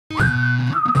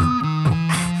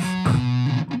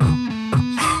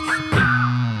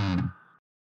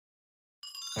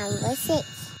number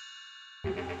 6.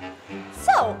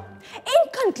 So, in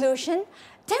conclusion,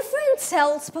 different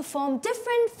cells perform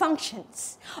different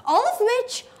functions, all of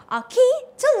which are key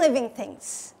to living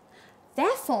things.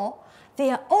 Therefore, they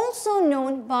are also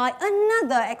known by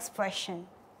another expression.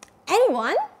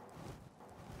 Anyone?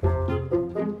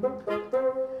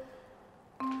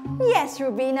 Yes,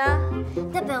 Rubina.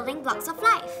 The building blocks of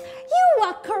life. You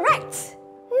are correct.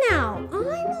 Now,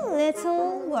 I'm a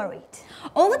little worried.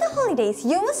 Over the holidays,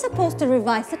 you were supposed to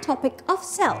revise the topic of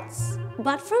cells.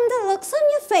 But from the looks on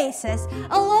your faces,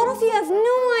 a lot of you have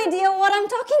no idea what I'm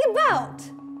talking about.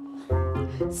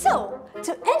 So,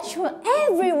 to ensure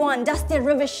everyone does their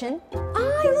revision,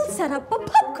 I will set up a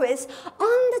pub quiz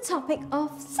on the topic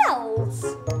of cells.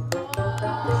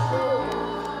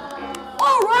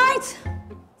 All right,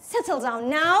 settle down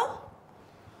now.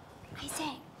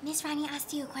 Isaac, Miss Rani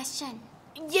asked you a question.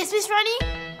 Yes, Miss Rani?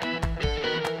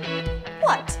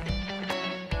 What?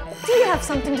 Do you have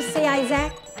something to say,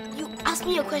 Isaac? You asked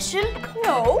me a question?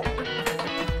 No.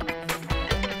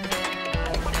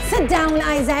 Sit down,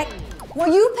 Isaac. Were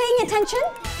you paying attention?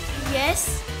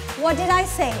 Yes. What did I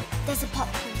say? There's a pop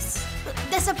quiz.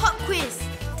 There's a pop quiz.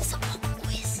 There's a pop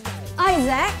quiz.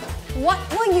 Isaac, what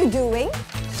were you doing?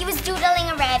 He was doodling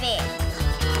a rabbit.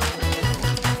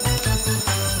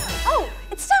 Oh,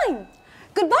 it's time.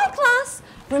 Goodbye, class.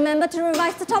 Remember to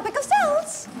revise the topic of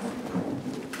cells.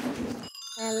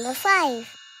 Number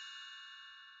 5.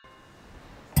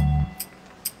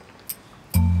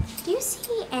 Do you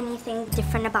see anything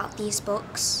different about these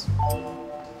books?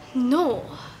 No.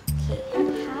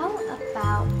 Okay, how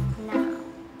about now?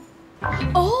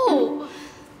 Oh!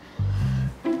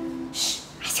 Shh,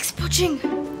 Isaac's watching.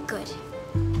 Good.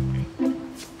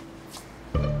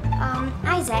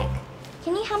 Isaac,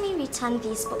 can you help me return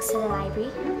these books to the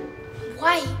library?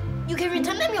 Why? You can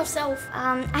return them yourself.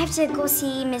 I have to go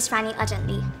see Miss Rani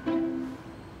urgently.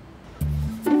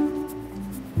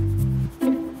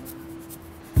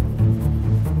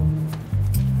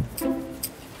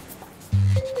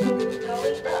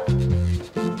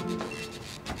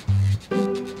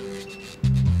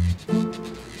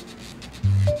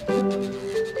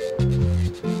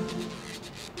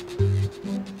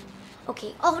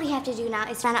 Okay, all we have to do now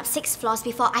is run up 6 floors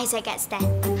before Isaac gets there.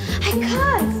 I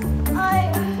can't.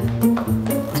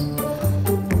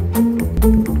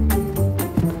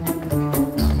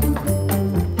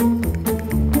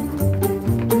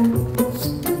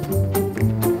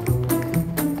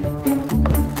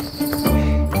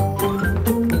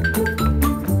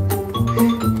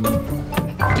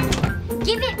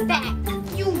 Give it back!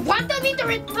 You wanted me to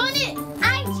return it!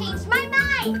 I changed my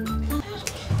mind!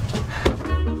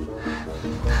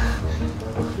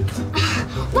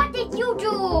 What did you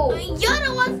do? You're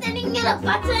the one standing near the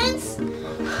buttons!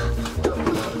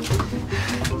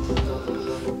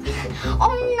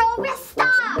 Oh no, we're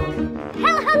stuck!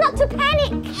 Tell her not to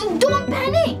panic! Don't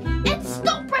panic! And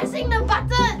stop pressing the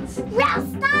buttons! We're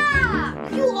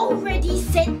stuck! You already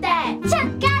said that!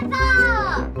 Together!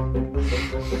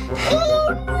 Oh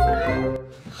no!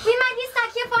 We might be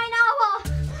stuck here for an hour!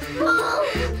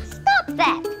 Stop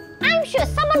that! I'm sure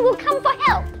someone will come for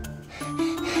help.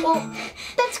 Well,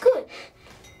 that's good.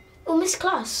 We'll miss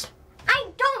class. I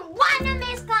don't want to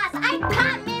miss class! I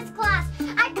can't miss class!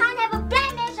 I can't have a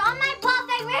blemish on my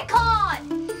perfect record!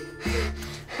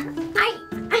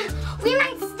 We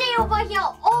might stay over here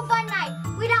overnight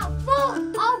without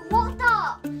food or water!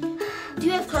 Do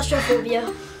you have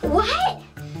claustrophobia? What?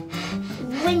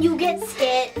 When you get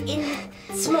scared in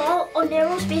small or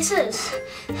narrow spaces.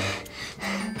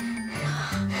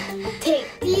 Take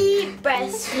deep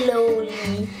breaths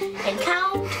slowly and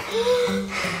count.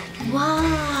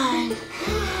 1,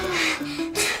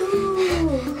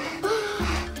 2,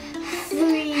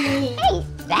 3. Hey,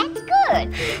 that's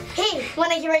good. Hey,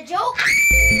 wanna hear a joke?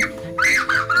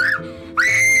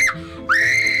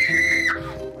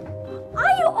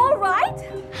 Are you all right?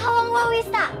 How long were we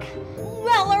stuck?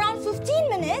 Well, around 15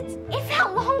 minutes. It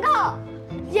felt longer.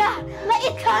 Yeah, like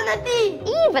eternity.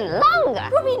 Even longer.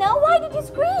 Rubina, why did you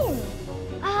scream?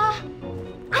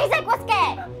 Isaac was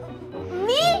scared.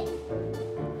 Me?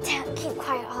 Keep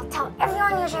quiet. I'll tell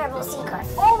everyone your terrible secret.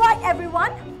 All right,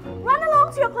 everyone. Run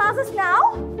along to your classes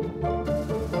now.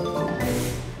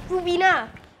 Rubina,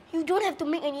 you don't have to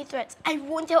make any threats. I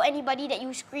won't tell anybody that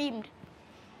you screamed.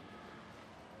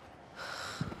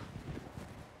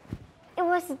 It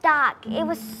was dark. It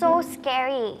was so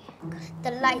scary.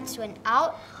 The lights went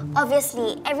out.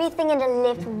 Obviously, everything in the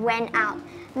lift went out.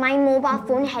 My mobile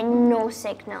phone had no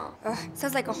signal.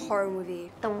 Sounds like a horror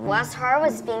movie. The worst horror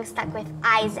was being stuck with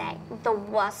Isaac, the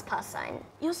worst person.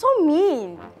 You're so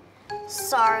mean.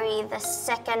 Sorry, the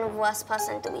second worst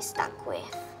person to be stuck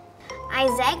with.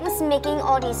 Isaac was making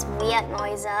all these weird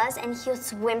noises and he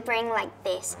was whimpering like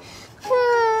this.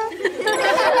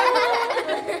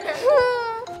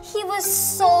 He was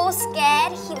so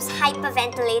scared, he was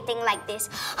hyperventilating like this.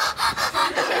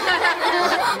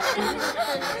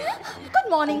 Good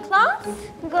morning, class.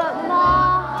 Good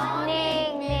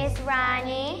morning, Miss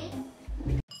Rani.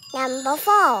 Number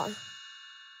 4.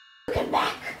 Come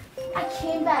back. I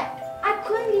came back. I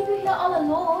couldn't leave you here all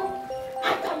alone.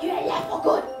 I thought you had left for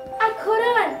good. I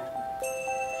couldn't.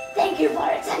 Thank you for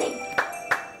returning.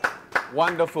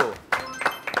 Wonderful.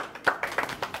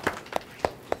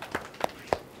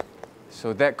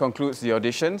 So that concludes the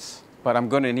auditions, but I'm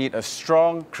going to need a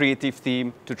strong creative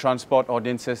theme to transport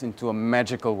audiences into a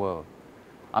magical world.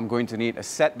 I'm going to need a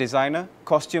set designer,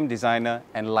 costume designer,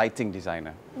 and lighting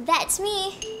designer. That's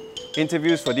me.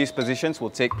 Interviews for these positions will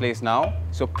take place now,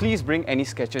 so please bring any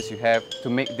sketches you have to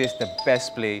make this the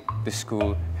best play the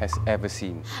school has ever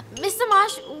seen. Mr.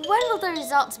 Marsh, when will the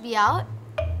results be out?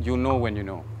 You'll know when you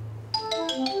know.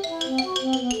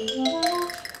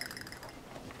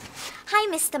 Hi,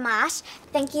 Mr. Marsh.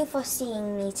 Thank you for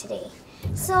seeing me today.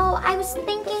 So, I was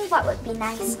thinking what would be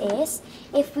nice is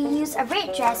if we use a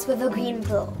red dress with a green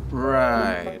bow.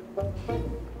 Right.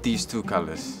 These two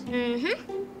colors.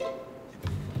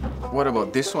 What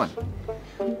about this one?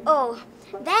 Oh,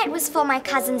 that was for my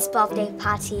cousin's birthday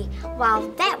party, while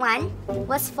that one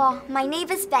was for my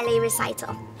neighbor's ballet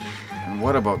recital. And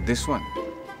what about this one?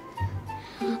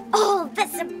 Oh,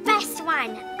 that's the best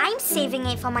one! I'm saving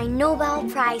it for my Nobel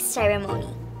Prize ceremony.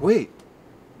 Wait,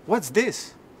 what's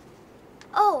this?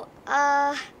 Oh,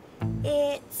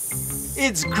 it's...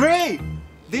 It's great!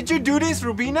 Did you do this,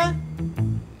 Rubina?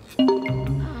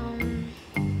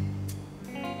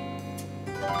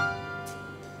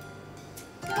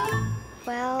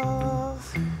 Well...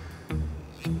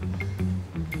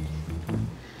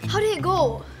 How did it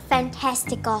go?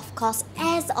 Fantastic, of course,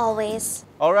 as always.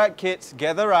 All right, kids,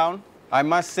 gather round. I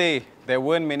must say, there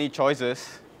weren't many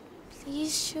choices.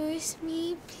 Please choose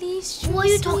me. Please choose me. Who are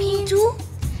you talking to?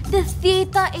 The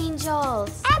theatre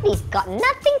angels. Abby's got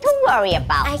nothing to worry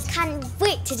about. I can't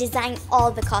wait to design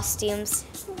all the costumes.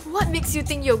 What makes you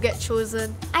think you'll get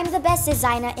chosen? I'm the best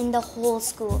designer in the whole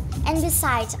school. And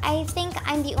besides, I think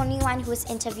I'm the only one who's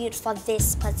interviewed for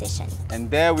this position. And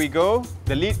there we go.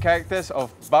 The lead characters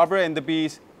of Barbara and the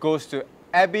Bees goes to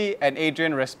Abby and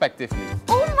Adrian respectively.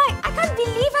 Oh my, I can't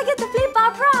believe I get to play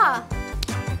Barbara.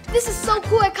 This is so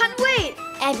cool, I can't wait.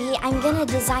 Abby, I'm gonna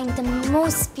design the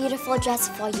most beautiful dress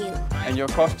for you. And your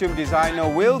costume designer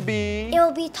will be... It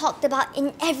will be talked about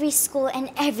in every school and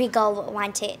every girl would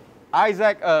want it.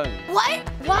 Isaac Ng. What?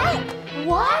 What?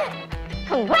 What?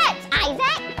 Congrats,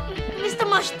 Isaac! Mr.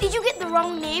 Marsh, did you get the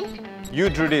wrong name? You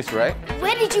drew this, right?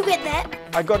 Where did you get that?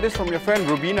 I got this from your friend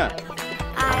Rubina.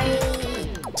 I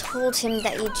told him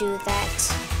that you do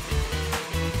that.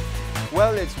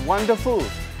 Well, it's wonderful.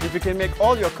 If you can make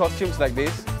all your costumes like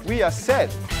this, we are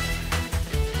set.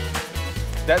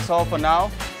 That's all for now.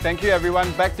 Thank you,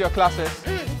 everyone. Back to your classes.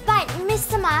 But,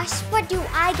 Mr. Marsh, what do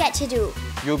I get to do?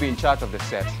 You'll be in charge of the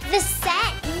set. The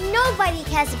set? Nobody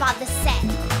cares about the set.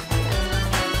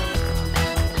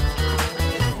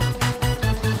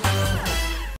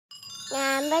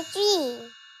 Number 3.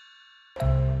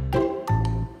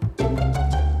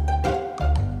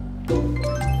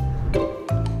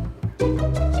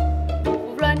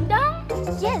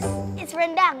 Rendang? Yes, it's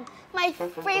rendang. My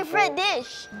favorite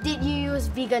dish. Did you use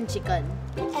vegan chicken?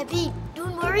 Abby,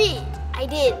 don't worry. I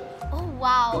did. Oh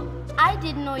wow, I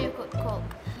didn't know you could cook.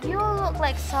 You look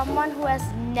like someone who has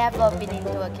never been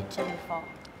into a kitchen before.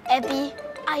 Abby,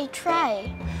 I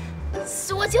try.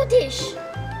 So what's your dish?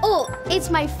 Oh, it's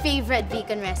my favorite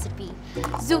vegan recipe.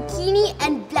 Zucchini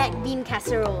and black bean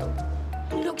casserole.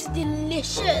 Looks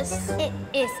delicious. It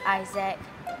is, Isaac.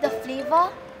 The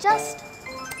flavor, just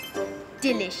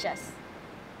delicious.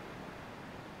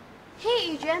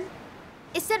 Hey, Adrian.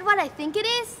 Is that what I think it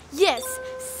is? Yes,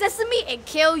 sesame and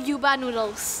kale yuba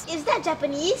noodles. Is that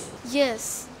Japanese?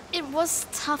 Yes. It was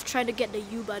tough trying to get the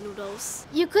yuba noodles.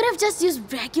 You could have just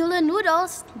used regular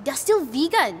noodles. They're still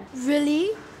vegan.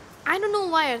 Really? I don't know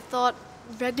why I thought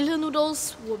regular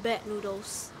noodles were bad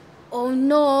noodles. Oh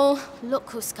no,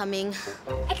 look who's coming.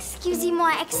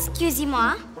 Excusez-moi,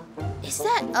 excusez-moi. Is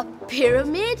that a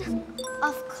pyramid?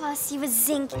 Of course, your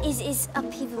zinc is a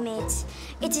pyramid.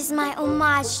 It is my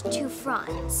homage to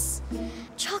France.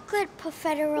 Chocolate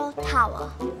Cathedral Tower.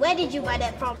 Where did you buy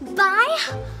that from? By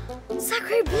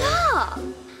Sacre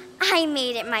Bleu. I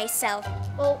made it myself.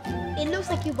 Oh, it looks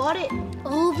like you bought it.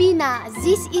 Rubina,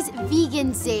 this is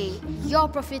Vegan Zay. Your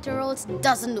profiteroles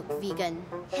doesn't look vegan.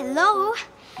 Hello?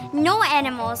 No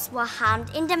animals were harmed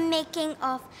in the making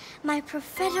of my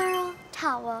profiterole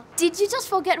tower. Did you just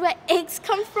forget where eggs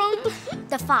come from?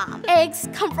 The farm. Eggs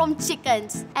come from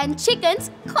chickens, and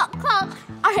chickens, cluck cluck,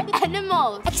 are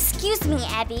animals. Excuse me,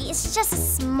 Abby, it's just a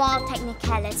small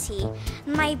technicality.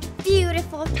 My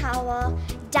beautiful tower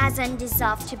doesn't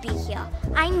deserve to be here.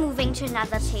 I'm moving to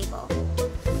another table.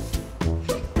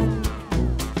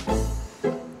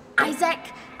 Isaac,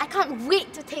 I can't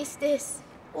wait to taste this.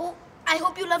 Oh, I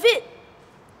hope you love it.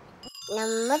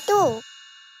 Number 2.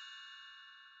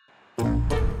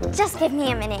 Just give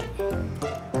me a minute.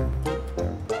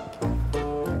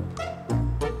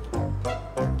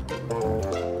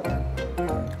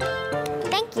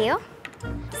 Thank you.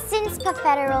 Since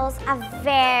profiteroles are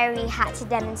very hard to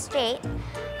demonstrate,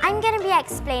 I'm going to be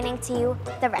explaining to you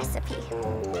the recipe.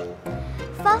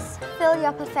 First, fill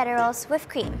your profiteroles with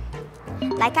cream,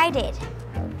 like I did.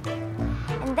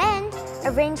 And then,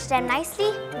 arrange them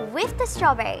nicely with the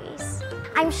strawberries.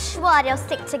 I'm sure they'll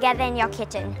stick together in your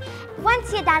kitchen.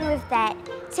 Once you're done with that,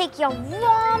 take your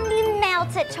warmly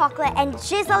melted chocolate and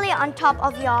drizzle it on top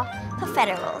of your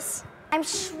profiteroles. I'm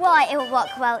sure it'll work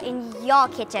well in your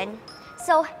kitchen.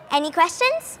 So, any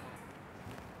questions?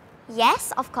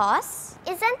 Yes, of course.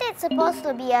 Isn't it supposed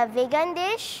to be a vegan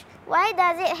dish? Why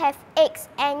does it have eggs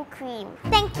and cream?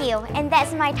 Thank you, and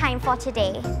that's my time for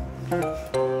today.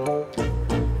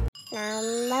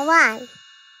 Number 1.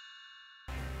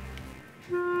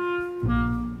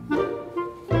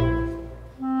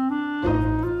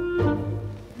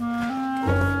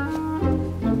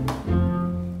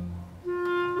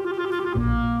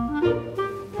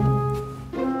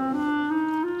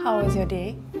 How was your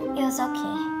day? It was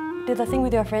okay. Did the thing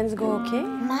with your friends go okay?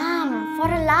 Mom, for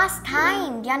the last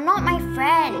time, they're not my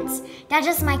friends. They're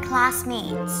just my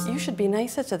classmates. You should be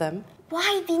nicer to them.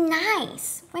 Why be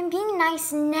nice when being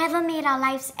nice never made our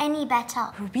lives any better?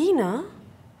 Rubina,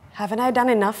 haven't I done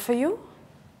enough for you?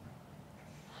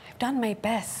 I've done my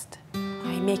best.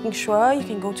 I'm making sure you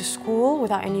can go to school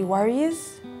without any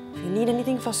worries. If you need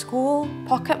anything for school,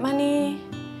 pocket money.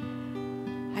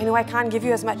 I know I can't give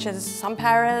you as much as some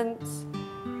parents,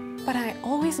 but I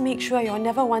always make sure you're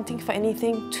never wanting for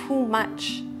anything too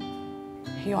much.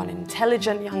 You're an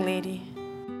intelligent young lady.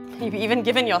 You've even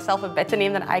given yourself a better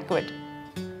name than I could.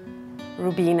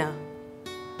 Rubina.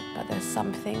 But there's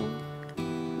something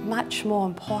much more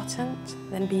important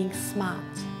than being smart.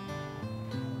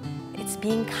 It's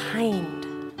being kind.